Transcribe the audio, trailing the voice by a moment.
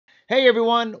Hey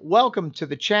everyone, welcome to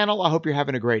the channel. I hope you're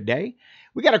having a great day.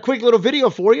 We got a quick little video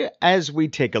for you as we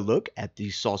take a look at the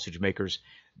Sausage Maker's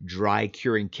dry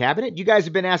curing cabinet. You guys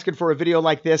have been asking for a video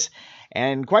like this,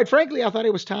 and quite frankly, I thought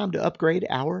it was time to upgrade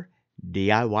our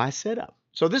DIY setup.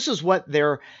 So this is what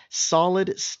their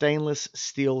solid stainless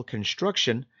steel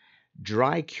construction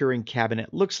dry curing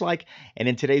cabinet looks like. And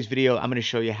in today's video, I'm going to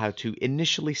show you how to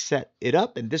initially set it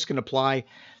up, and this can apply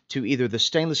to either the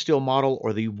stainless steel model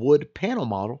or the wood panel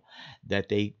model that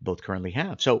they both currently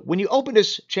have. So when you open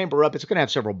this chamber up, it's going to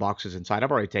have several boxes inside.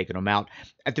 I've already taken them out.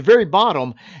 At the very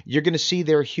bottom, you're going to see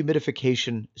their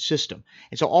humidification system.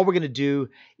 And so all we're going to do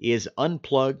is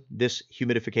unplug this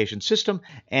humidification system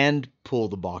and pull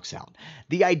the box out.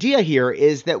 The idea here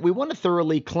is that we want to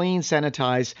thoroughly clean,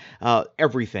 sanitize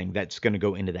everything that's going to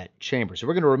go into that chamber. So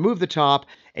we're going to remove the top,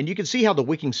 and you can see how the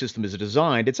wicking system is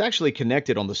designed. It's actually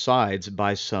connected on the sides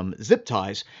by some zip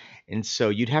ties. And so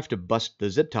you'd have to bust the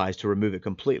zip ties to remove it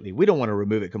completely. We don't want to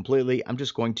remove it completely. I'm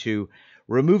just going to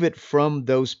remove it from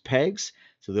those pegs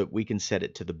so that we can set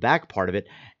it to the back part of it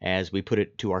as we put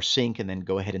it to our sink and then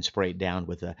go ahead and spray it down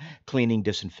with a cleaning,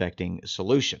 disinfecting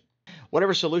solution.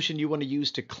 Whatever solution you want to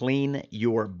use to clean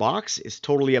your box is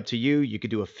totally up to you. You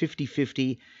could do a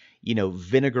 50-50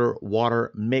 vinegar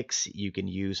water mix. You can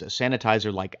use a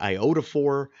sanitizer like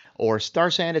iodophor or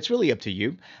Star San. It's really up to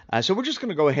you. So we're just going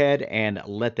to go ahead and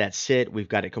let that sit. We've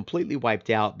got it completely wiped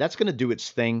out. That's going to do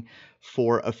its thing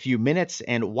for a few minutes.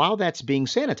 And while that's being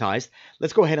sanitized,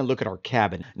 let's go ahead and look at our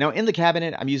cabinet. Now in the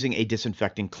cabinet, I'm using a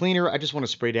disinfecting cleaner. I just want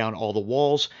to spray down all the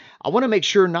walls. I want to make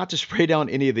sure not to spray down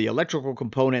any of the electrical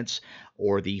components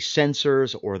or the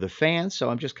sensors or the fans. So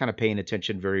I'm just kind of paying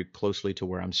attention very closely to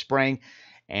where I'm spraying.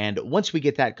 And once we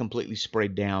get that completely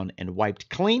sprayed down and wiped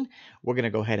clean, we're going to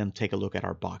go ahead and take a look at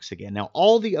our box again. Now,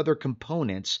 all the other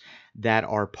components that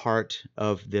are part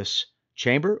of this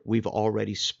chamber, we've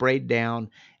already sprayed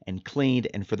down and cleaned.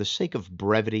 And for the sake of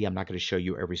brevity, I'm not going to show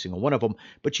you every single one of them,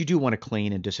 but you do want to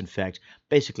clean and disinfect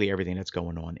basically everything that's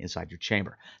going on inside your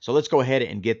chamber. So let's go ahead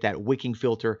and get that wicking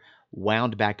filter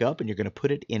wound back up, and you're going to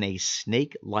put it in a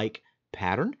snake-like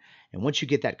pattern. And once you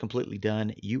get that completely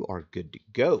done, you are good to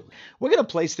go. We're going to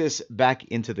place this back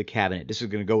into the cabinet. This is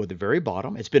going to go at the very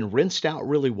bottom. It's been rinsed out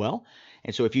really well.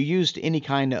 And so if you used any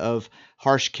kind of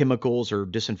harsh chemicals or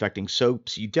disinfecting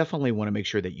soaps, you definitely want to make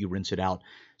sure that you rinse it out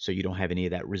so you don't have any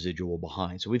of that residual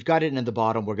behind. So we've got it in the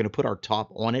bottom. We're going to put our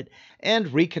top on it and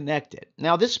reconnect it.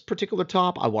 Now this particular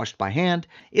top I washed by hand.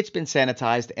 It's been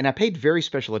sanitized, and I paid very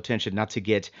special attention not to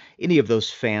get any of those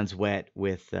fans wet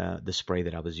with the spray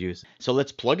that I was using. So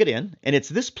let's plug it in, and it's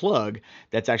this plug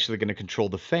that's actually going to control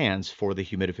the fans for the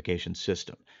humidification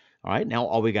system. All right, now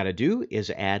all we got to do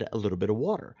is add a little bit of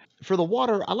water. For the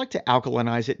water, I like to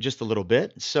alkalinize it just a little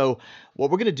bit. So what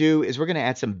we're going to do is we're going to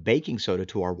add some baking soda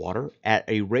to our water at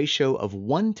a ratio of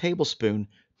 1 tablespoon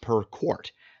per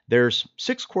quart. There's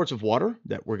 6 quarts of water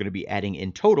that we're going to be adding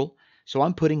in total. So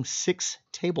I'm putting 6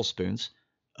 tablespoons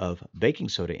of baking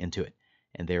soda into it.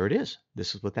 And there it is.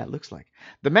 This is what that looks like.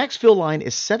 The max fill line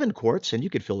is 7 quarts, and you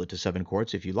could fill it to 7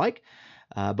 quarts if you like.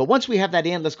 But once we have that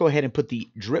in, let's go ahead and put the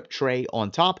drip tray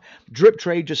on top. Drip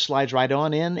tray just slides right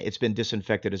on in. It's been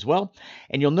disinfected as well.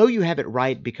 And you'll know you have it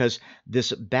right because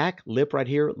this back lip right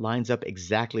here lines up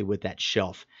exactly with that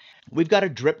shelf. We've got a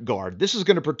drip guard. This is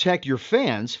going to protect your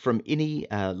fans from any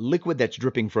liquid that's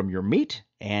dripping from your meat.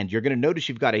 And you're going to notice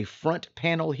you've got a front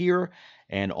panel here.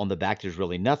 And on the back, there's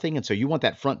really nothing. And so you want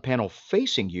that front panel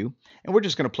facing you. And we're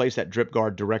just going to place that drip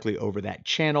guard directly over that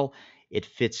channel. It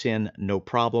fits in no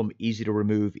problem, easy to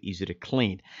remove, easy to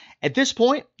clean. At this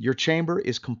point, your chamber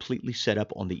is completely set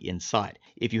up on the inside.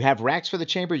 If you have racks for the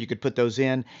chamber, you could put those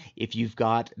in. If you've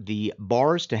got the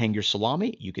bars to hang your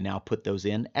salami, you can now put those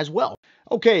in as well.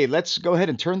 Okay, let's go ahead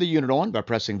and turn the unit on by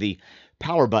pressing the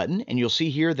power button. And you'll see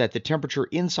here that the temperature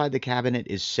inside the cabinet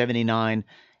is 79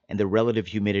 and the relative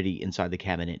humidity inside the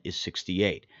cabinet is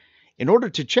 68. In order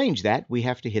to change that, we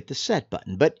have to hit the set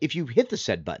button. But if you hit the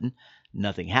set button,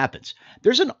 nothing happens.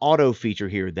 There's an auto feature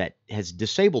here that has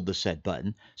disabled the set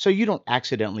button so you don't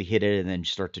accidentally hit it and then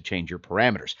start to change your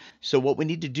parameters. So what we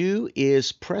need to do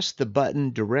is press the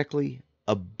button directly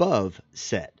above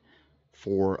set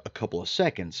for a couple of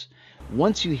seconds.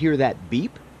 Once you hear that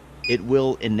beep, it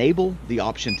will enable the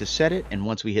option to set it. And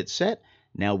once we hit set,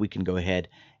 now we can go ahead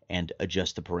and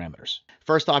adjust the parameters.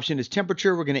 First option is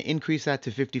temperature. We're going to increase that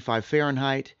to 55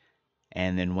 Fahrenheit.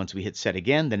 And then once we hit set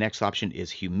again, the next option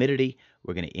is humidity.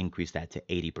 We're going to increase that to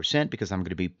 80% because I'm going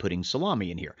to be putting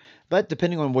salami in here. But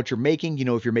depending on what you're making,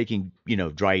 if you're making,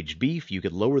 dry aged beef, you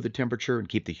could lower the temperature and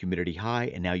keep the humidity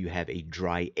high. And now you have a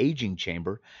dry aging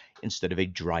chamber instead of a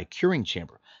dry curing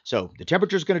chamber. So the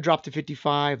temperature is going to drop to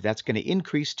 55. That's going to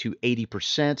increase to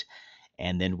 80%.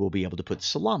 And then we'll be able to put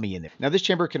salami in there. Now, this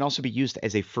chamber can also be used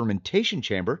as a fermentation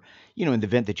chamber, in the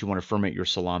event that you want to ferment your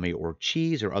salami or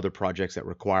cheese or other projects that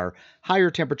require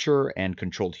higher temperature and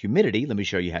controlled humidity. Let me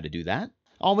show you how to do that.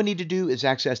 All we need to do is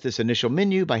access this initial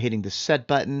menu by hitting the set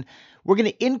button. We're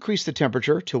going to increase the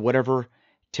temperature to whatever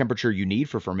temperature you need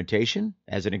for fermentation.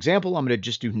 As an example, I'm going to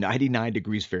just do 99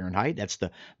 degrees Fahrenheit. That's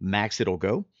the max it'll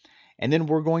go. And then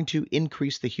we're going to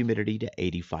increase the humidity to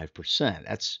 85%.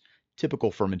 That's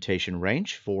typical fermentation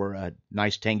range for a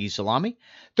nice tangy salami.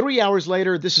 3 hours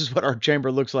later, this is what our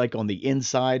chamber looks like on the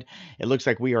inside. It looks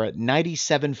like we are at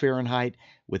 97 Fahrenheit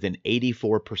with an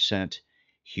 84%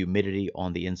 humidity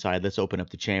on the inside. Let's open up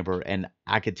the chamber, and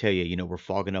I could tell you, we're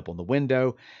fogging up on the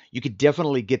window. You could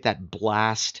definitely get that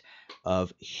blast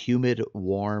of humid,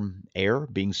 warm air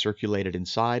being circulated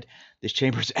inside. This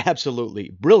chamber is absolutely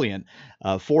brilliant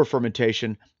for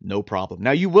fermentation, no problem.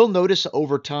 Now, you will notice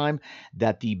over time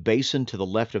that the basin to the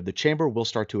left of the chamber will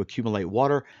start to accumulate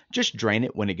water. Just drain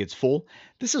it when it gets full.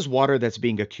 This is water that's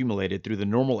being accumulated through the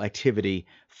normal activity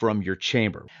from your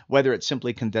chamber, whether it's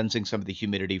simply condensing some of the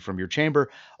humidity from your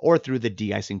chamber or through the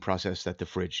de-icing process that the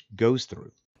fridge goes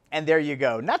through. And there you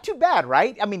go. Not too bad,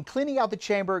 right? I mean, cleaning out the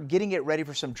chamber, getting it ready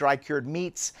for some dry cured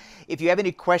meats. If you have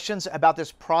any questions about this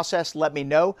process, let me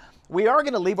know. We are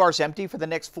going to leave ours empty for the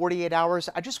next 48 hours.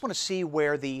 I just want to see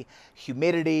where the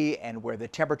humidity and where the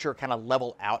temperature kind of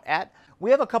level out at.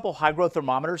 We have a couple high growth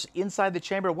thermometers inside the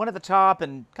chamber, one at the top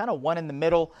and kind of one in the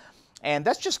middle. And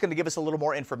that's just going to give us a little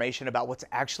more information about what's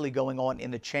actually going on in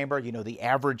the chamber, the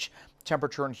average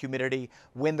temperature and humidity,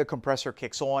 when the compressor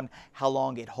kicks on, how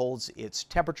long it holds its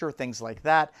temperature, things like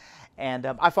that. And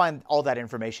I find all that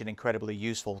information incredibly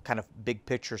useful, kind of big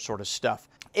picture sort of stuff.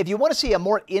 If you want to see a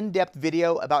more in-depth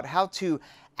video about how to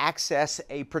access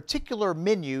a particular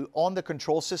menu on the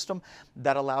control system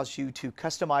that allows you to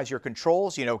customize your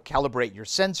controls, calibrate your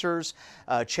sensors,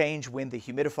 change when the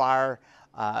humidifier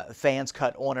fans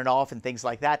cut on and off and things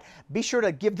like that, be sure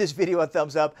to give this video a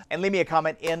thumbs up and leave me a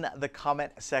comment in the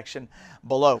comment section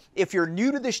below. If you're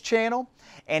new to this channel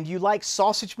and you like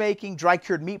sausage making, dry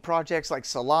cured meat projects like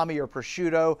salami or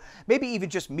prosciutto, maybe even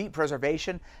just meat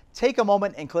preservation, take a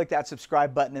moment and click that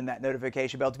subscribe button and that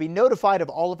notification bell to be notified of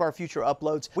all of our future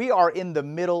uploads. We are in the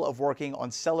middle of working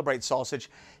on Celebrate Sausage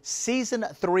Season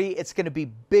 3. It's going to be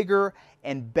bigger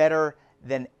and better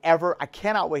than ever. I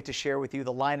cannot wait to share with you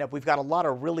the lineup. We've got a lot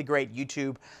of really great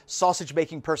YouTube sausage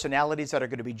making personalities that are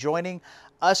going to be joining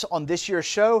us on this year's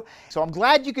show. So I'm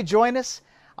glad you could join us.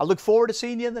 I look forward to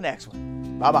seeing you in the next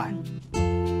one. Bye-bye.